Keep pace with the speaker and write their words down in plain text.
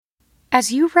As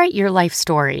you write your life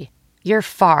story, you're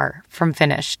far from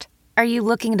finished. Are you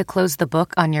looking to close the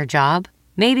book on your job?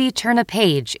 Maybe turn a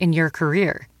page in your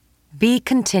career? Be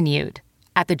continued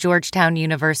at the Georgetown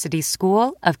University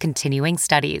School of Continuing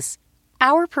Studies.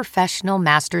 Our professional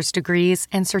master's degrees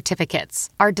and certificates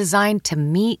are designed to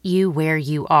meet you where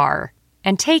you are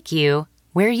and take you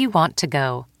where you want to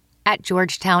go. At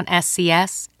Georgetown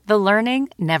SCS, the learning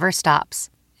never stops,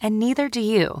 and neither do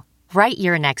you. Write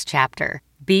your next chapter.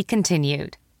 Be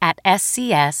continued at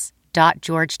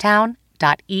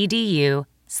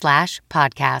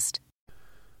scs.georgetown.edu/podcast.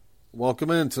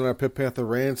 Welcome into our Pitt Panther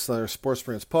Rants, our Sports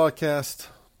Rants podcast.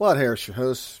 Vlad Harris, your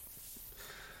host.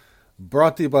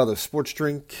 Brought to you by the Sports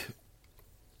Drink.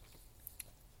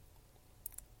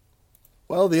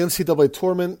 Well, the NCAA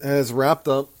tournament has wrapped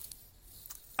up.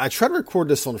 I tried to record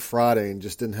this on Friday and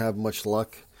just didn't have much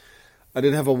luck. I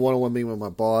did have a one-on-one meeting with my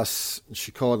boss, and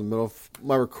she called in the middle of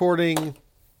my recording,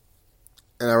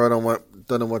 and I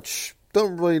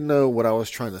don't really know what I was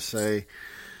trying to say.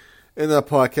 In that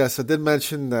podcast, I did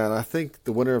mention that I think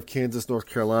the winner of Kansas-North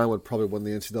Carolina would probably win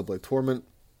the NCAA tournament,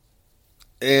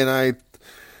 and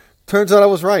turns out I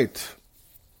was right.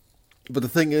 But the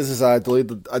thing is I delayed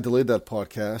that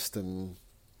podcast, and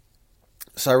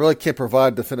so I really can't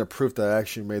provide definitive proof that I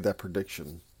actually made that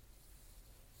prediction.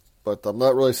 But I'm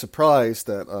not really surprised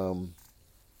that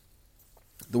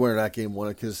the winner of that game won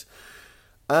it, because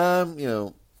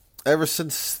ever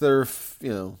since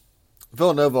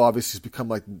Villanova obviously has become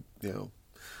like,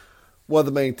 one of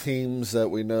the main teams that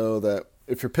we know that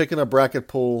if you're picking a bracket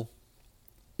pool,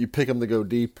 you pick them to go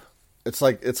deep. It's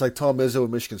like Tom Izzo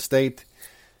with Michigan State.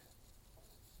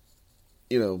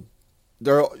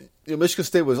 Michigan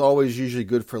State was always usually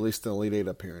good for at least an Elite Eight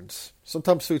appearance.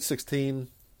 Sometimes Sweet 16,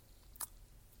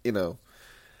 And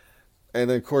then,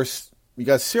 of course, you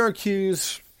got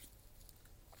Syracuse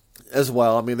as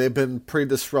well. I mean, they've been pretty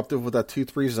disruptive with that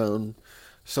 2-3 zone.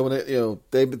 So when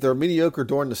they're mediocre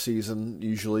during the season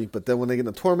usually, but then when they get in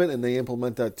the tournament and they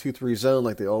implement that 2-3 zone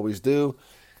like they always do,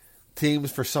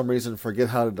 teams for some reason forget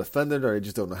how to defend it, or they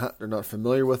just don't know how, they're not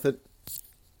familiar with it.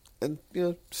 And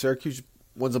Syracuse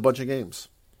wins a bunch of games.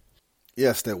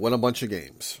 Yes, they win a bunch of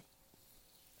games.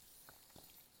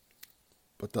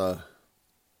 But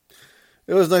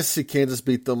it was nice to see Kansas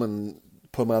beat them and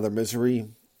put them out of their misery.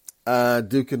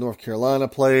 Duke and North Carolina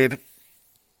played.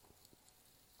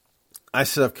 I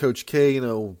said if Coach K,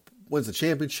 wins the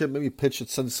championship, maybe Pitt should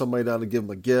send somebody down to give him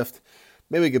a gift.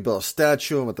 Maybe we could build a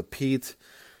statue of him at the Pete.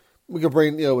 We could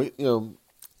bring, they're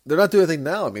not doing anything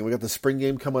now. I mean, we got the spring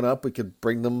game coming up. We could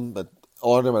bring them,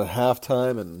 honor them at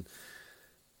halftime, and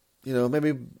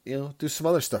maybe do some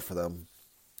other stuff for them.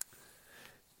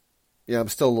 Yeah, I'm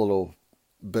still a little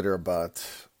bitter about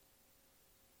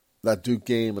that Duke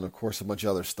game, and of course a bunch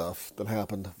of other stuff that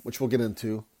happened, which we'll get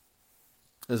into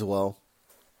as well.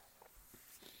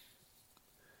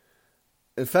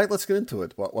 In fact, let's get into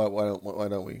it. Why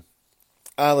don't we?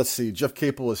 Let's see. Jeff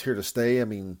Capel is here to stay. I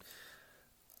mean,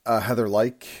 Heather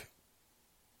Lyke,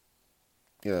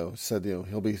 said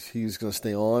he's going to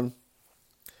stay on,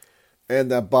 and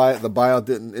that the buyout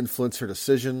didn't influence her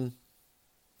decision.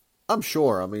 I'm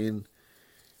sure. I mean,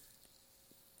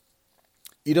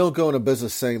 you don't go into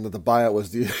business saying that the buyout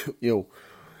was the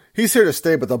he's here to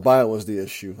stay, but the buyout was the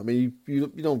issue. I mean, you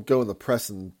don't go in the press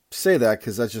and say that,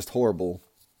 because that's just horrible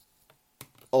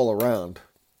all around.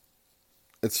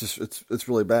 It's just it's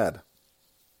really bad.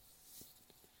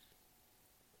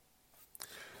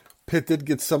 Pitt did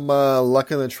get some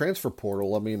luck in the transfer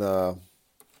portal. I mean,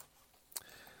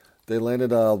 they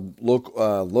landed a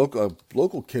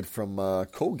local kid from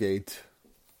Colgate.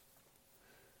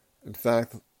 In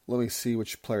fact, let me see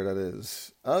which player that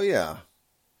is. Oh yeah,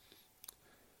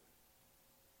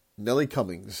 Nelly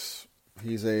Cummings.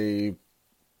 He's a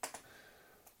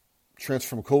transfer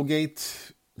from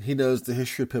Colgate. He knows the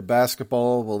history of Pitt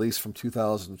basketball, well, at least from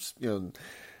 2000,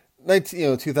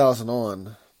 2000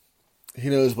 on. He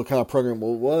knows what kind of program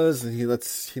it was, and he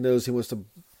knows he wants to,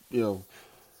 he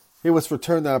wants to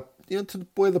return that, to the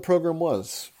way the program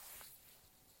was.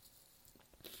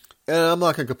 And I'm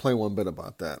not going to complain one bit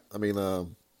about that. I mean,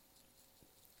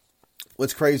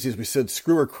 what's crazy is we said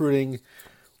screw recruiting,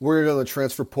 we're going to go to the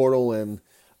transfer portal, and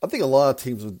I think a lot of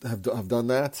teams have done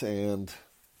that, and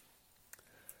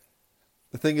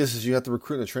the thing is you have to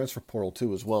recruit in the transfer portal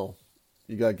too as well.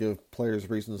 You got to give players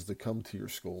reasons to come to your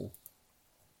school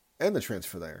and the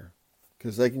transfer there,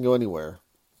 because they can go anywhere.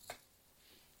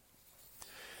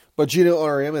 But Gino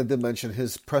Auriemma did mention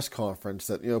his press conference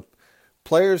that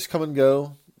players come and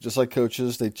go just like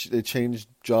coaches. They change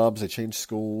jobs, they change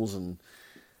schools, and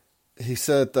he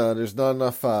said there's not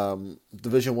enough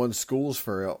Division I schools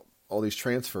for all these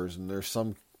transfers, and there's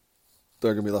some that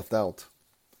are going to be left out.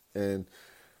 And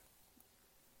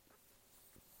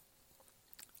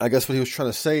I guess what he was trying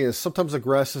to say is sometimes the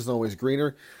grass isn't always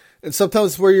greener, and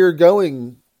sometimes where you're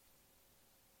going,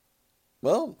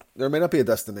 well, there may not be a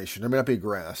destination. There may not be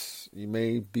grass. You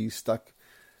may be stuck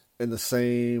in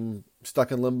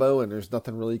limbo, and there's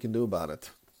nothing really you can do about it.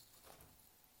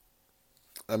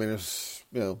 I mean, there's,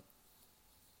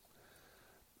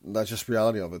 that's just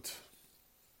reality of it.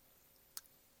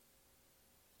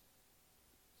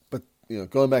 But,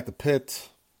 going back to Pitt,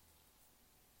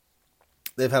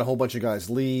 they've had a whole bunch of guys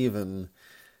leave, and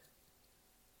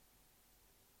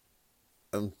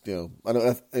I know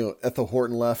Ethel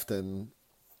Horton left, and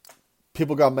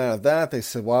people got mad at that. They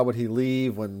said, why would he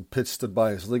leave when Pitt stood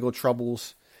by his legal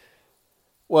troubles?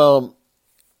 Well,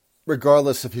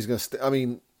 regardless if he's going to stay, I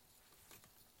mean,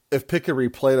 if Pitt could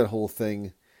replay that whole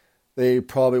thing, they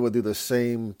probably would do the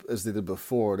same as they did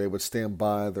before. They would stand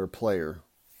by their player.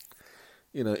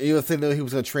 Even if they knew he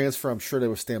was going to transfer, I'm sure they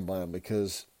would stand by him,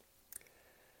 because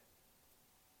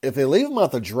if they leave him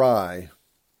out to dry,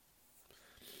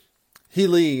 he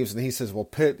leaves and he says, well,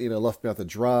 Pitt, left me out to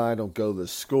dry. I don't go to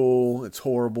this school. It's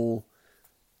horrible.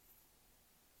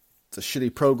 It's a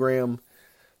shitty program.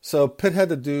 So Pitt had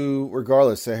to do,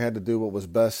 regardless, they had to do what was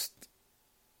best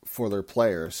for their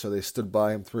players. So they stood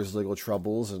by him through his legal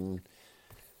troubles, and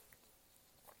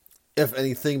if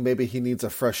anything, maybe he needs a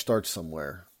fresh start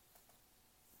somewhere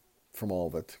from all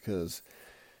of it, because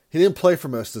he didn't play for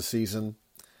most of the season.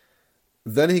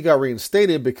 Then he got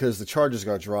reinstated because the charges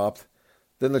got dropped.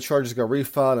 Then the charges got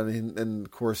refiled, and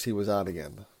of course he was out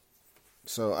again.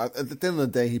 So at the end of the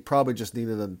day, he probably just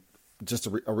needed a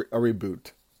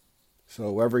reboot.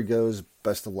 So wherever he goes,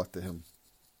 best of luck to him.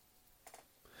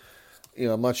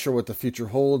 I'm not sure what the future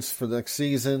holds for the next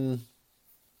season.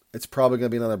 It's probably going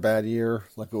to be another bad year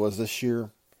like it was this year.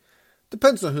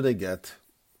 Depends on who they get,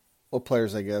 what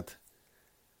players they get.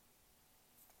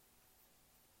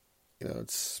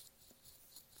 It's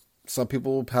some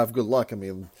people have good luck. I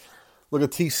mean, look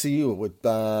at TCU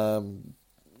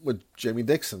with Jamie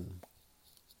Dixon.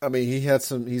 I mean,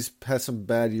 he's had some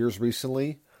bad years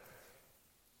recently,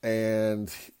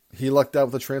 and he lucked out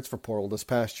with the transfer portal this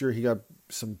past year. He got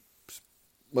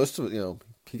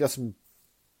he got some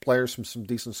players from some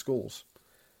decent schools.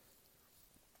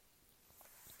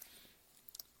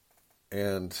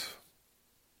 And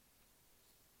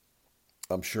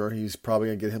I'm sure he's probably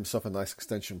going to get himself a nice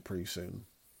extension pretty soon.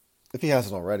 If he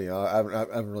hasn't already. I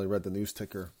haven't really read the news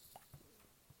ticker.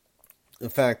 In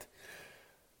fact,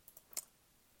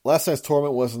 last night's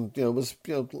tournament wasn't,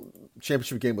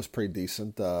 championship game was pretty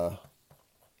decent.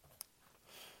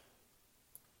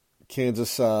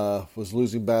 Kansas was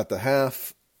losing bad at the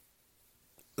half.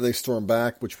 They stormed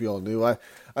back, which we all knew. I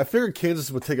figured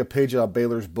Kansas would take a page out of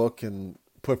Baylor's book and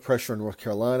put pressure on North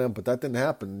Carolina, but that didn't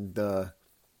happen.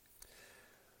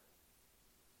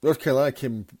 North Carolina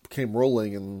came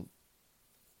rolling, and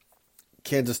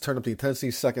Kansas turned up the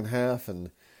intensity second half, and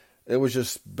it was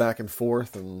just back and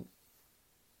forth. And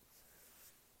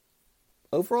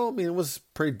overall, I mean, it was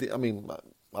pretty. I mean,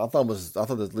 I thought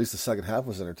at least the second half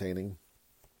was entertaining.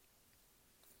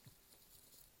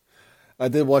 I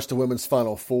did watch the women's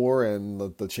Final Four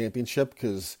and the championship,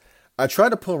 because I tried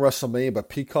to pull WrestleMania, but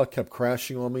Peacock kept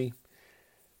crashing on me,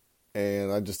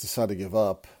 and I just decided to give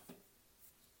up.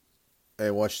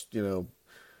 And watched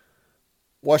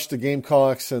the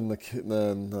Gamecocks and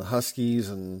the Huskies,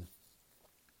 and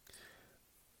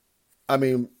I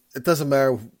mean, it doesn't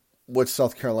matter what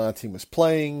South Carolina team is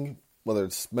playing, whether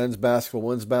it's men's basketball,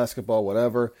 women's basketball,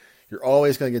 whatever. You're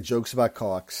always going to get jokes about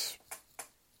Cocks,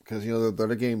 because they're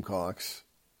the Gamecocks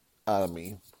out of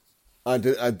me. I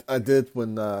did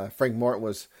when Frank Martin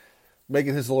was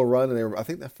making his little run, and I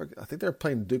think they were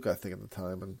playing Duke, I think, at the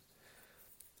time, and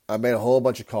I made a whole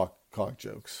bunch of Cock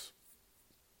jokes.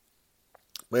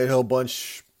 Made a whole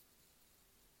bunch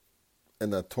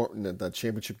in the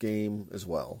championship game as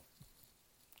well.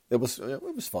 It was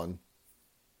fun.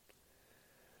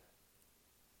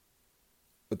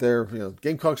 But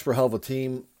Gamecocks were a hell of a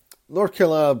team. Not North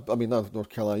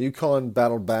Carolina. UConn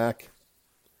battled back,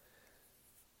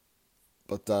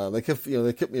 but they kept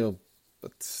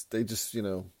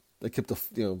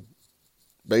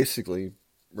basically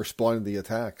responding to the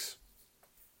attacks.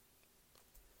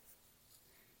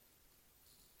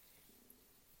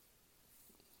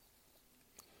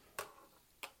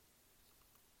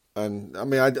 And I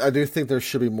mean, I do think there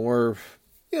should be more.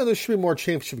 There should be more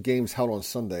championship games held on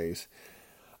Sundays.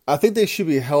 I think they should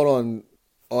be held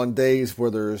on days where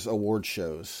there's award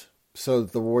shows, so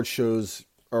that the award shows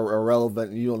are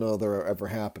irrelevant and you don't know they're ever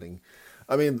happening.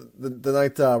 I mean, the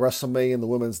night WrestleMania and the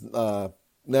women's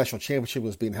national championship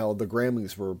was being held, the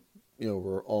Grammys were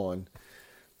on,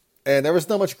 and there was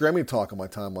not much Grammy talk on my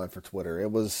timeline for Twitter.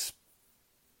 It was,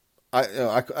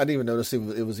 I didn't even notice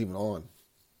it was even on.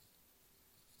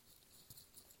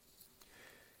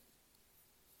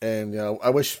 And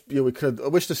I wish I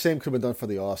wish the same could have been done for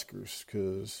the Oscars,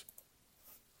 because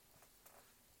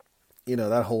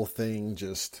that whole thing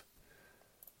just,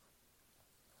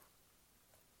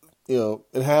 it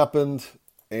happened,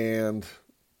 and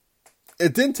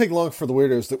it didn't take long for the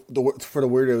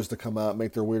weirdos to come out and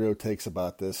make their weirdo takes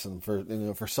about this, and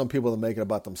for some people to make it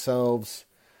about themselves.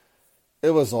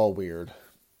 It was all weird.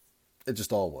 It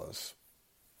just all was.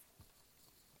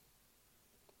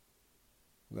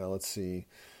 Now let's see.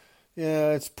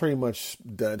 Yeah, it's pretty much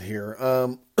dead here.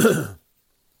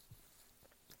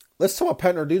 Let's talk about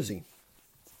Pat Narduzzi.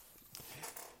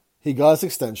 He got his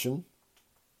extension,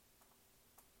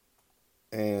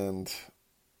 and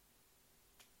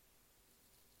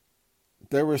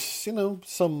there was,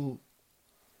 some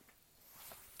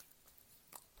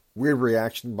weird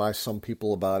reaction by some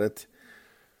people about it.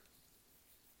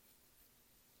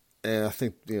 And I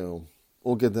think, we'll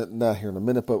get that here in a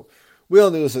minute, but we all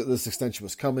knew that this extension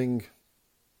was coming.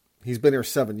 He's been here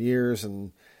 7 years,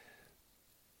 and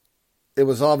it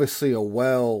was obviously a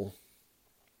well-deserved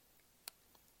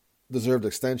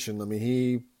extension. I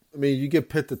mean, you get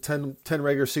Pitt to 10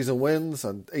 regular season wins,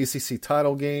 an ACC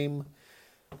title game.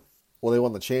 Well, they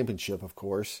won the championship, of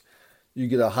course. You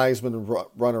get a Heisman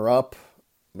runner-up.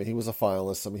 I mean, he was a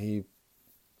finalist. I mean, he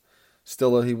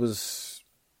was,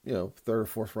 third or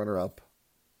fourth runner-up.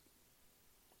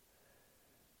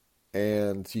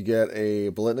 And you get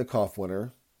a Biletnikoff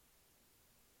winner.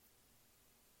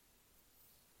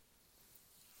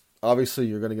 Obviously,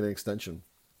 you're going to get an extension.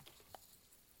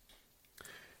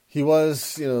 He was,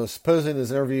 supposedly in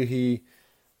his interview, he,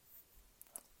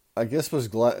 I guess, was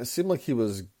glad. It seemed like he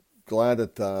was glad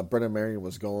that Brennan Marion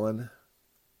was gone.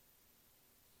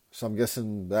 So I'm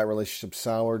guessing that relationship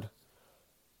soured.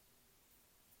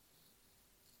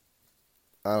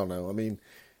 I don't know. I mean,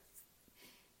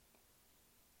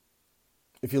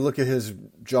 if you look at his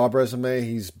job resume,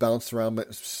 he's bounced around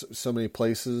so many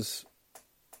places.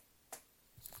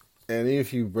 And even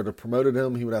if you would have promoted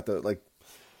him, he would have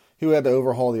to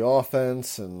overhaul the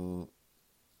offense, and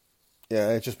yeah,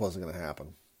 it just wasn't going to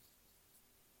happen.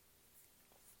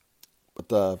 But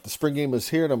the spring game is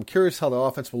here, and I'm curious how the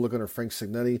offense will look under Frank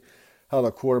Cignetti, how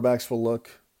the quarterbacks will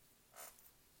look.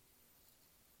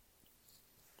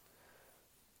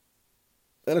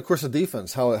 And, of course, the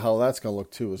defense, how that's going to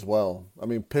look, too, as well. I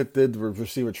mean, Pitt did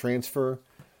receive a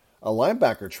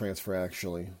linebacker transfer,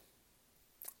 actually.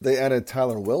 They added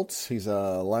Tyler Wiltz. He's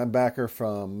a linebacker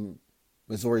from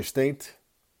Missouri State.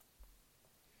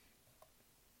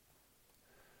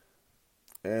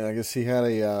 And I guess he had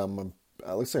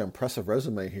looks like an impressive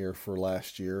resume here for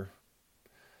last year.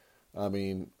 I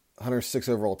mean, 106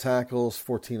 overall tackles,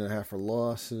 14.5 for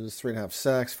losses, 3.5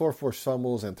 sacks, 4 forced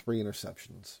fumbles, and 3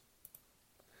 interceptions.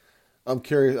 I'm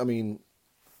curious. I mean,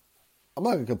 I'm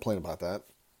not going to complain about that.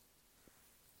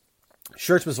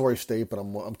 Sure, it's Missouri State, but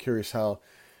I'm curious how.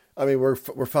 I mean, we're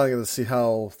finally going to see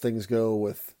how things go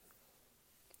with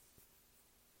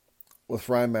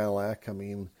Ryan Malak. I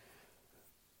mean,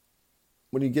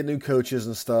 when you get new coaches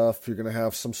and stuff, you're going to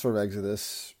have some sort of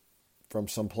exodus from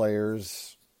some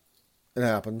players. It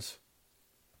happens,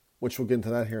 which we'll get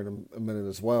into that here in a minute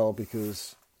as well,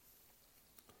 because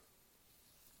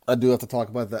I do have to talk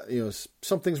about that.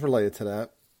 Some things related to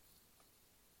that.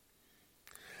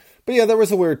 But yeah, there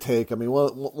was a weird take. I mean,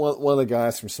 one of the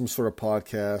guys from some sort of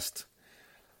podcast,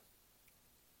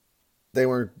 they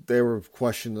were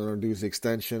questioning Narduzzi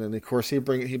extension, and of course he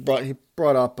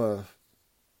brought up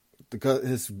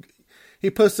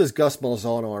he posted his Gus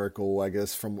Malzahn article, I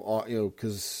guess, from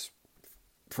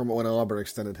when Auburn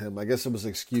extended him. I guess it was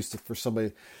an excuse for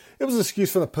somebody. It was an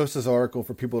excuse for the post his article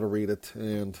for people to read it,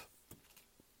 and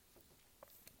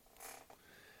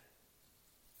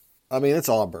I mean, it's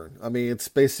Auburn. I mean, it's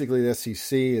basically the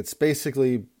SEC. It's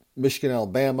basically Michigan,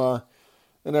 Alabama,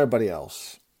 and everybody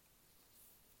else.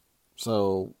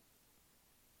 So,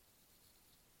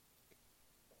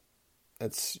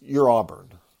 you're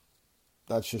Auburn.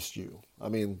 That's just you. I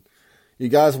mean, you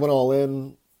guys went all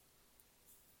in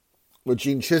with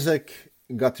Gene Chizik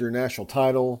and got to your national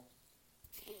title.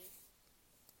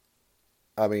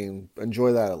 I mean,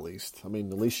 enjoy that at least. I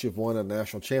mean, at least you've won a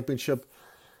national championship.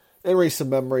 In recent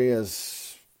memory,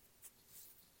 as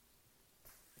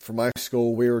for my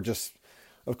school, we were just,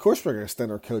 of course, we're going to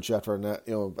extend our coach after an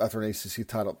ACC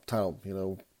title.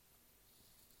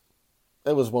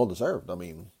 It was well deserved. I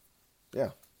mean,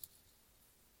 yeah.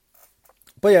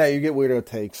 But yeah, you get weirdo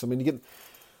takes. I mean,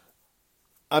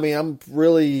 I'm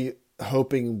really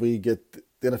hoping we get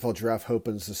the NFL draft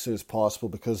opens as soon as possible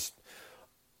because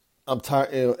I'm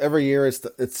tired. Every year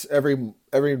it's every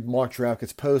mock draft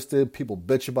gets posted. People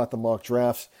bitch about the mock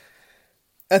drafts.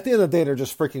 At the end of the day, they're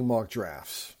just freaking mock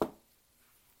drafts.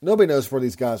 Nobody knows where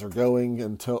these guys are going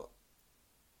until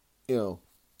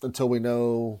we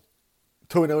know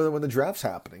when the draft's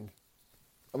happening.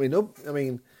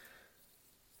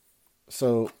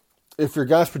 So if your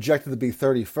guy's projected to be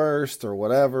 31st or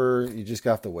whatever, you just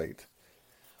have to wait.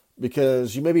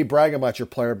 Because you may be bragging about your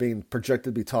player being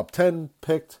projected to be top 10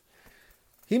 picked.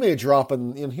 He may drop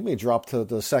to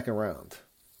the second round.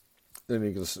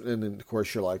 And then of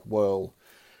course you're like, well,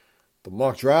 the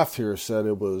mock draft here said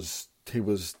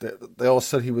they all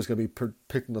said he was going to be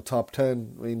picked in the top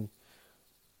 10. I mean,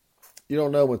 you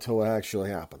don't know until it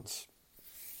actually happens.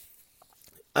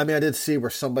 I mean, I did see where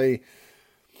somebody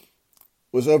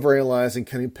was overanalyzing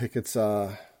Kenny Pickett's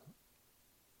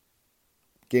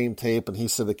game tape, and he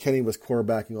said that Kenny was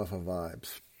quarterbacking off of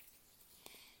vibes.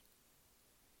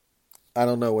 I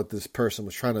don't know what this person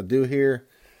was trying to do here,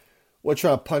 what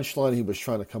kind of punchline he was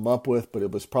trying to come up with, but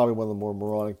it was probably one of the more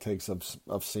moronic takes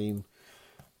I've seen.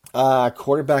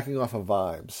 Quarterbacking off of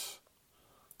vibes.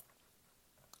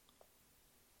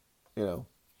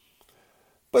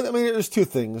 But I mean, there's two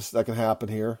things that can happen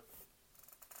here.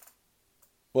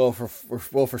 Well,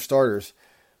 for starters,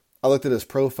 I looked at his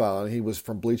profile and he was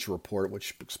from Bleacher Report,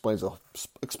 which explains a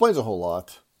whole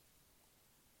lot.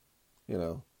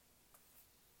 I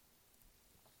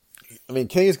mean,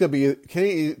 Kenny is going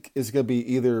to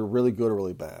be either really good or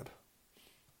really bad.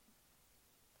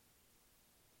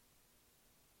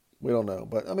 We don't know,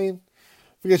 but I mean,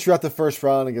 if he gets you out the first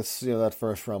round and gets that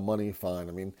first round money, fine.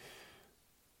 I mean,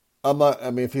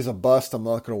 if he's a bust, I'm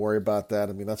not going to worry about that.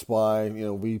 I mean, that's why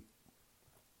we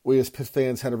as Pitt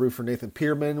fans had to root for Nathan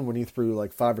Peterman when he threw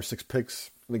like 5 or 6 picks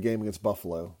in the game against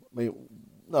Buffalo. I mean,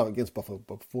 not against Buffalo,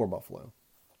 but for Buffalo.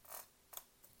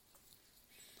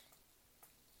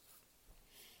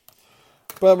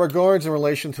 But in regards in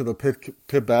relation to the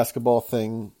Pitt basketball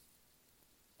thing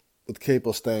with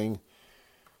Capel staying,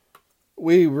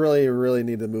 we really, really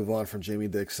need to move on from Jamie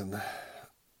Dixon.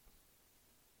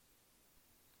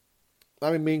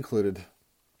 I mean, me included.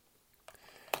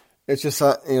 It's just,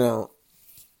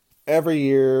 every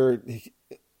year,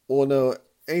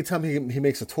 anytime he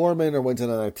makes a tournament or wins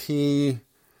an NIT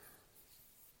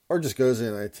or just goes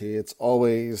in NIT, it's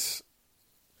always,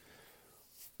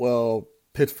 well,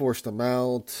 Pitt forced him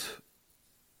out.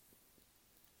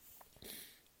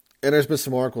 And there's been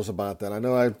some articles about that. I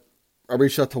know I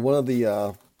reached out to one of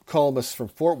the columnists from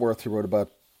Fort Worth who wrote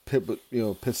about Pitt,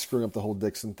 Pitt screwing up the whole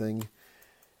Dixon thing.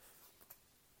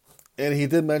 And he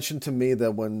did mention to me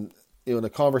that when, in a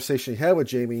conversation he had with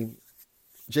Jamie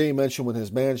mentioned when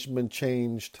his management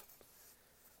changed,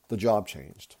 the job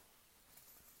changed.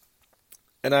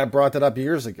 And I brought that up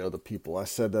years ago to people. I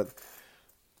said that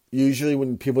usually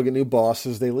when people get new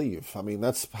bosses, they leave. I mean,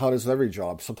 that's how it is with every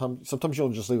job. Sometimes you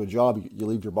don't just leave a job, you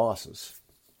leave your bosses.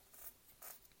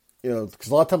 Because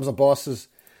a lot of times the bosses,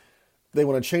 they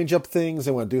want to change up things,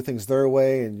 they want to do things their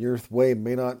way, and your way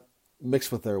may not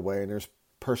mix with their way, and there's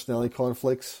personality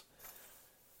conflicts.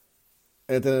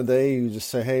 And at the end of the day, you just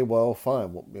say, hey, well,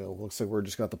 fine. Well, looks like we're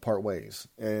just going to have to part ways.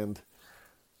 And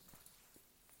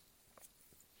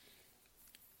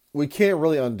we can't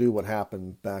really undo what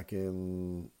happened back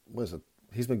in, what is it?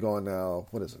 He's been gone now,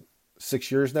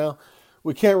 6 years now?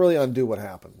 We can't really undo what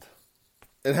happened.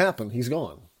 It happened. He's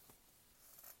gone.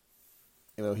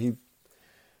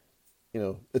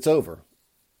 It's over.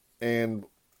 And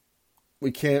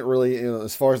we can't really,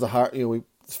 as far as the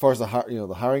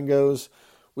hiring goes,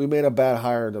 we made a bad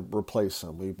hire to replace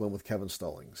him. We went with Kevin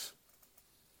Stallings.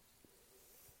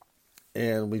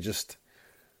 And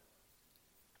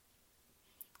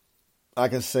I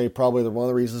can say probably one of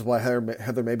the reasons why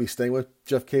Heather may be staying with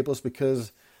Jeff Capel is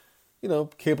because,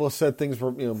 Capel said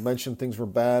mentioned things were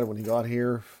bad when he got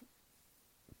here.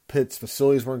 Pitt's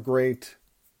facilities weren't great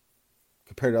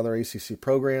compared to other ACC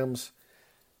programs.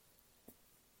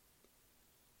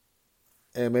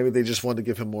 And maybe they just wanted to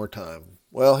give him more time.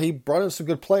 Well, he brought in some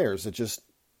good players.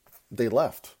 They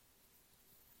left.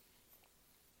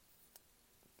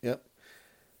 Yep.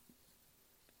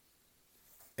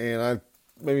 And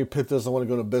maybe Pitt doesn't want to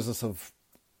go into business of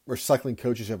recycling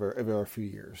coaches every few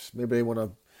years. Maybe they want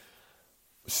to,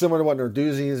 similar to what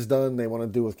Narduzzi has done, they want to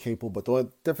do with Capel. But the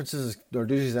difference is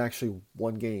Narduzzi's actually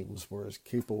won games, whereas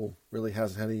Capel really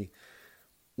hasn't had any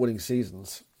winning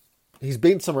seasons. He's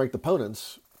beaten some ranked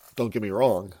opponents, don't get me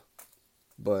wrong,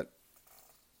 but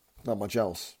not much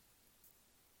else.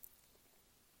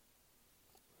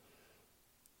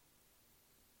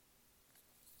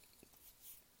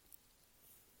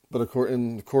 But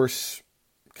of course,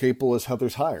 Capel is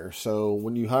Heather's hire. So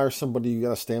when you hire somebody, you got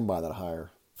to stand by that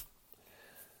hire.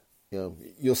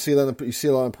 You'll see that you see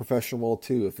a lot in professional world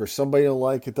too. If there's somebody you don't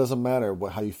like, it doesn't matter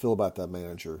how you feel about that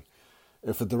manager.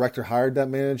 If the director hired that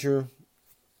manager,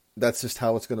 that's just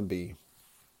how it's going to be.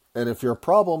 And if you're a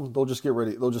problem, they'll just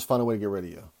find a way to get rid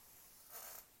of you.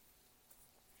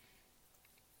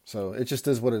 So it just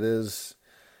is what it is.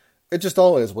 It just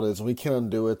always is what it is. We can't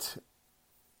undo it.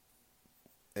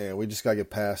 And we just got to get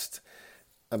past.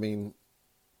 I mean,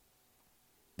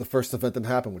 the first event didn't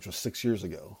happen, which was 6 years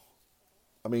ago.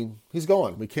 I mean, he's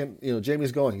gone. We can't,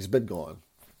 Jamie's gone. He's been gone.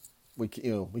 We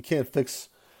can't fix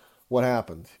what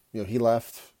happened. He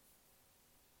left.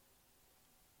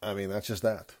 I mean, that's just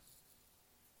that.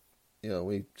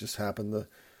 We just happened to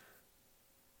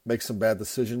make some bad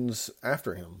decisions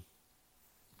after him.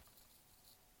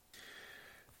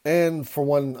 And for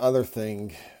one other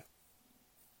thing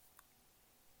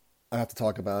I have to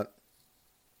talk about.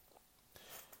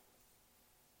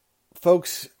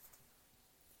 Folks,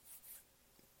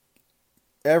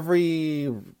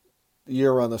 every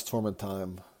year around this tournament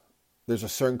time, there's a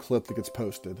certain clip that gets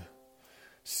posted.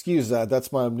 Excuse that.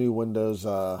 That's my new Windows.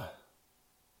 I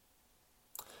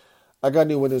got a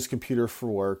new Windows computer for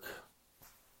work.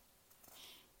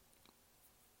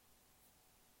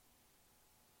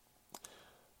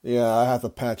 Yeah, I have to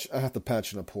patch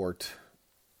in a port.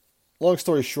 Long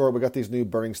story short, we got these new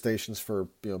burning stations for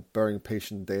burying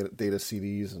patient data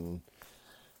CDs, and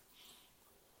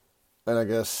I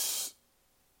guess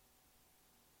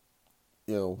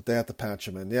they have to patch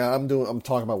them in. Yeah, I'm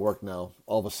talking about work now.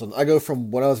 All of a sudden, I go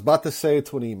from what I was about to say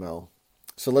to an email.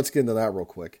 So let's get into that real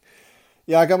quick.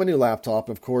 Yeah, I got my new laptop.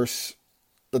 Of course,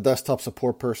 the desktop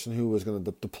support person who was going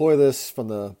to deploy this from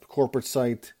the corporate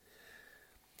site,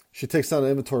 she takes down the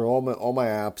inventory of all my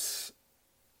apps.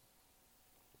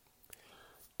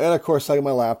 And of course, I get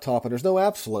my laptop and there's no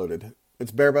apps loaded.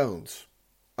 It's bare bones.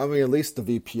 I mean, at least the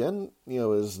VPN,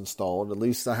 is installed. At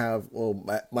least I have,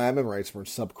 my admin rights weren't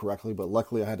set up correctly, but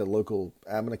luckily I had a local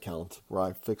admin account where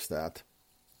I fixed that.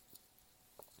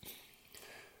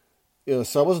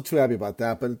 So I wasn't too happy about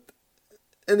that, but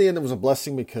in the end, it was a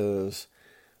blessing because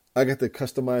I got to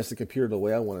customize the computer the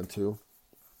way I wanted to.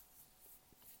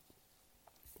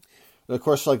 And of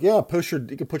course, you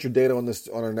can put your data on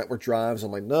our network drives.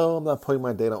 I'm like, no, I'm not putting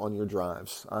my data on your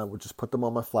drives. I would just put them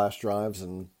on my flash drives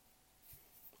and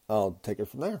I'll take it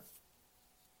from there.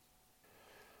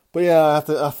 But yeah, I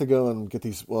have to go and get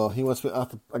these. Well, he wants me. I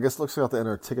guess it looks like I have to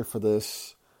enter a ticket for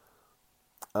this.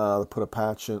 To put a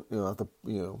patch in. I have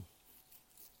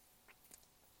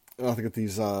to get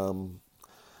these.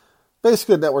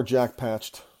 Basically, a network jack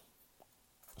patched.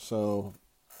 So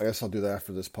I guess I'll do that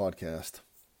after this podcast.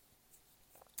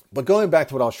 But going back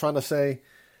to what I was trying to say,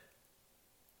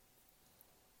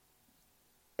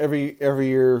 every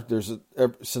year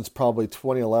since probably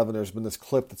 2011, there's been this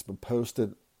clip that's been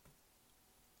posted,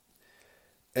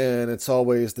 and it's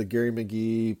always the Gary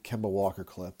McGee, Kemba Walker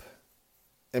clip,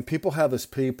 and people have this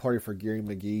pity party for Gary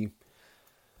McGee.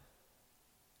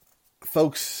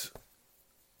 Folks,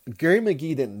 Gary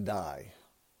McGee didn't die.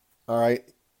 All right,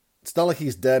 it's not like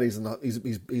he's dead. He's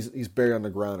buried on the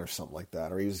ground or something like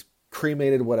that, or he's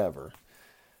cremated, whatever.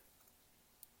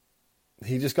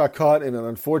 He just got caught in an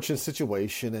unfortunate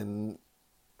situation, and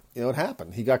it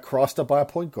happened. He got crossed up by a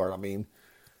point guard. I mean,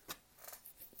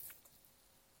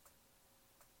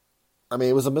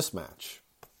 it was a mismatch.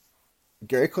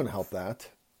 Gary couldn't help that.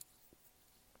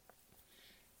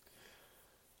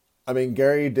 I mean,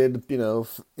 Gary did,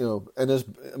 Gary's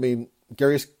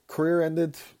career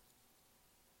ended,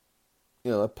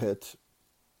 at Pitt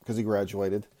because he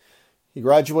graduated. He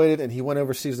graduated and he went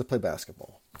overseas to play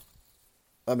basketball.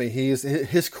 I mean,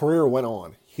 his career went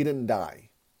on. He didn't die.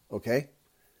 Okay?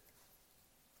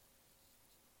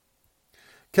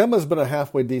 Kemba's been a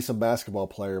halfway decent basketball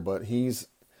player, but he's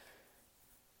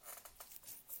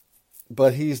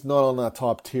not on that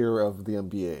top tier of the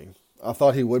NBA. I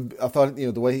thought he would. I thought,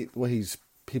 the way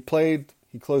he played,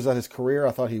 he closed out his career.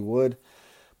 I thought he would,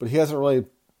 but he hasn't really.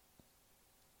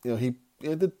 He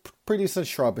did pretty decent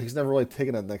shot, but he's never really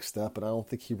taken that next step, and I don't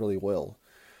think he really will.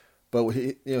 But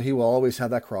he will always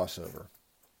have that crossover.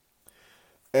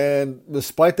 And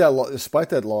despite that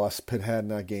loss Pitt had in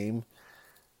that game,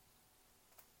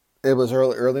 it was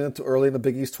early in the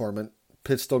Big East tournament.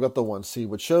 Pitt still got the 1 seed,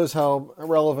 which shows how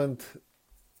irrelevant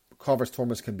conference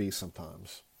tournaments can be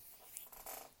sometimes.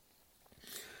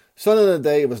 So at the end of the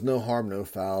day, it was no harm, no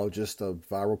foul, just a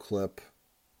viral clip.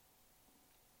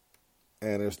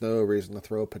 And there's no reason to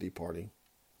throw a pity party.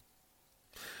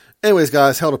 Anyways,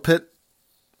 guys, hell to Pitt.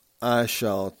 I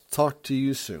shall talk to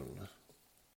you soon.